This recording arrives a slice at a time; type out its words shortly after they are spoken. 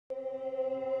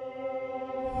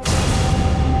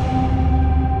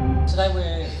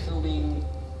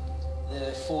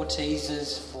4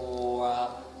 teasers for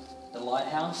the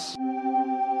Lighthouse.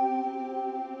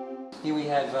 Here we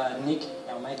have Nick,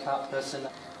 our makeup person,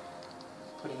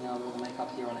 putting all the makeup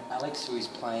here on Alex, who is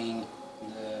playing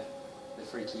the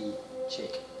freaky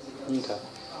chick. Okay.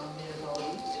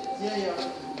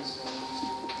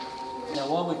 Now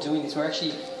while we're doing this,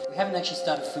 we haven't actually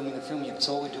started filming the film yet,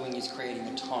 so what we're doing is creating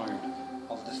the tone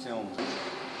of the film.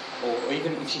 Or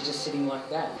even if she's just sitting like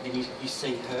that, then you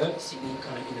see her sitting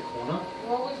kind of in the corner.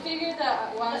 Well, we figured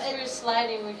that once we're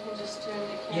sliding, we can just turn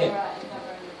the camera and have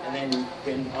her in the back. And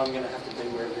then I'm going to have to be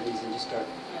wherever it is and just go.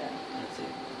 Yeah. That's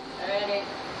it. Alrighty.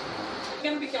 I'm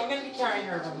going to be carrying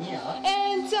her from here.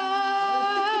 And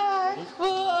I will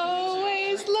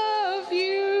always love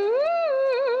you.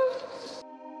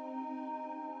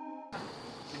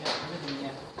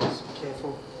 Yeah, just be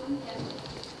careful.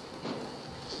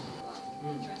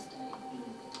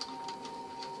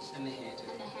 And the hair too.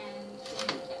 And the hand.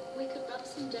 Yeah, we could rub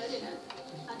some dirt in it.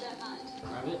 I don't mind.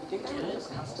 Rub it. I think that is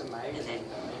custom made. And then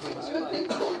You don't think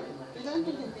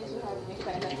that these would have any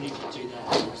kind even if you do that,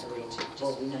 it's real tip. So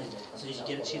did you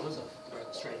get it cheek?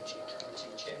 Straight cheek.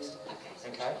 Cheek chest.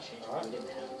 Okay. Alright.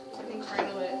 I think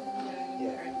cradle it.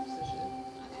 Yeah. Cradle position.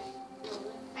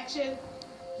 Action.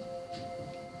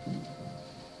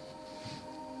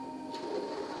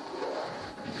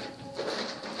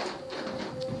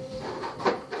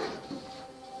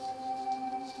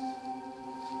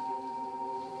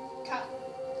 Cut.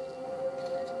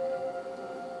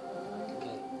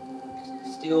 Okay.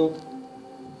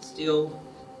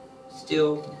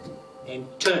 Still, and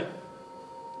turn.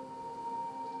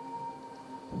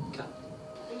 Cut.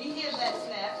 When you hear that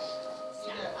snap,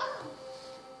 you go, ah.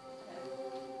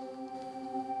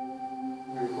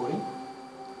 You're recording?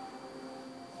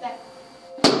 Snap.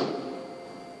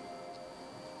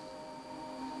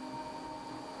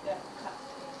 Yeah, cut.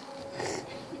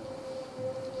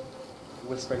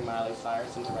 Whispering Miley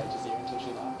Cyrus into Rachel's ear until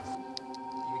she laughs.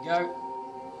 Here we go.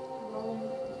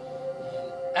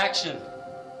 And action.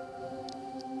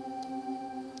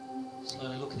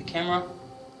 Slowly look at the camera.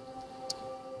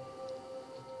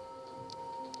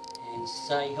 And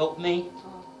say, help me.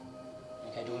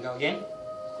 Okay, do you want to go again?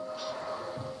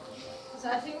 So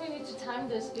I think we need to time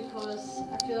this because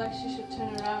I feel like she should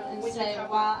turn around and When you say come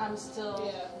while I'm still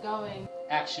Yeah. going.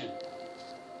 Action.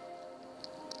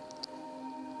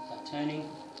 Start turning.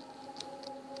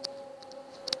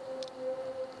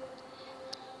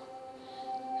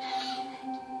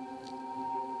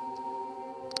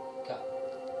 Cut.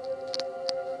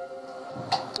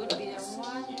 Would be the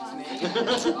one.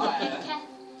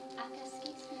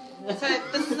 So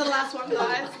this is the last one,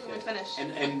 guys, and we finish.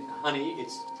 And honey,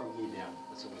 it's from here down.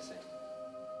 That's all we're saying.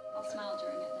 I'll smile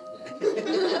during it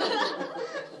then.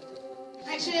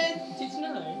 Action. Did you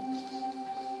know?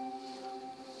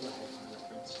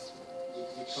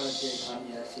 You're trying to get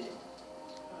honey, that's it.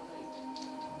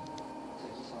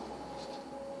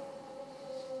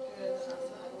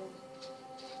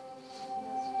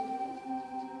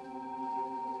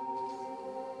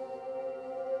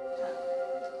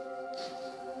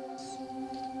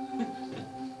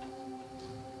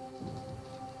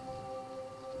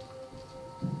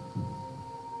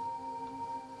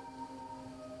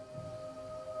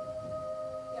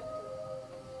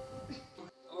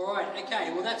 Alright, okay,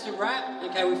 well that's a wrap.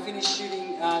 Okay, we finished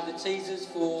shooting the teasers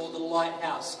for the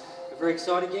Lighthouse. We're very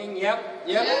excited, gang. Yep.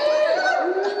 We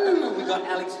got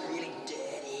Alex really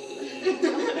dirty.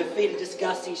 Her feet are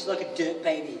disgusting. She's like a dirt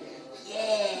baby.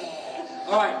 Yeah.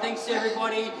 Alright, thanks to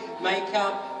everybody.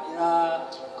 Makeup,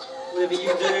 whatever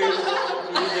you do.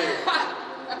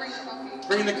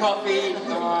 Bring the coffee.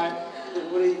 Alright.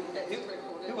 Who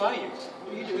are you?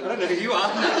 What are you doing? I don't know who you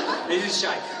are. This is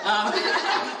Shay.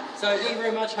 So thank you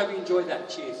very much. Hope you enjoyed that.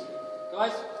 Cheers.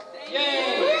 Guys.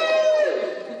 Yay!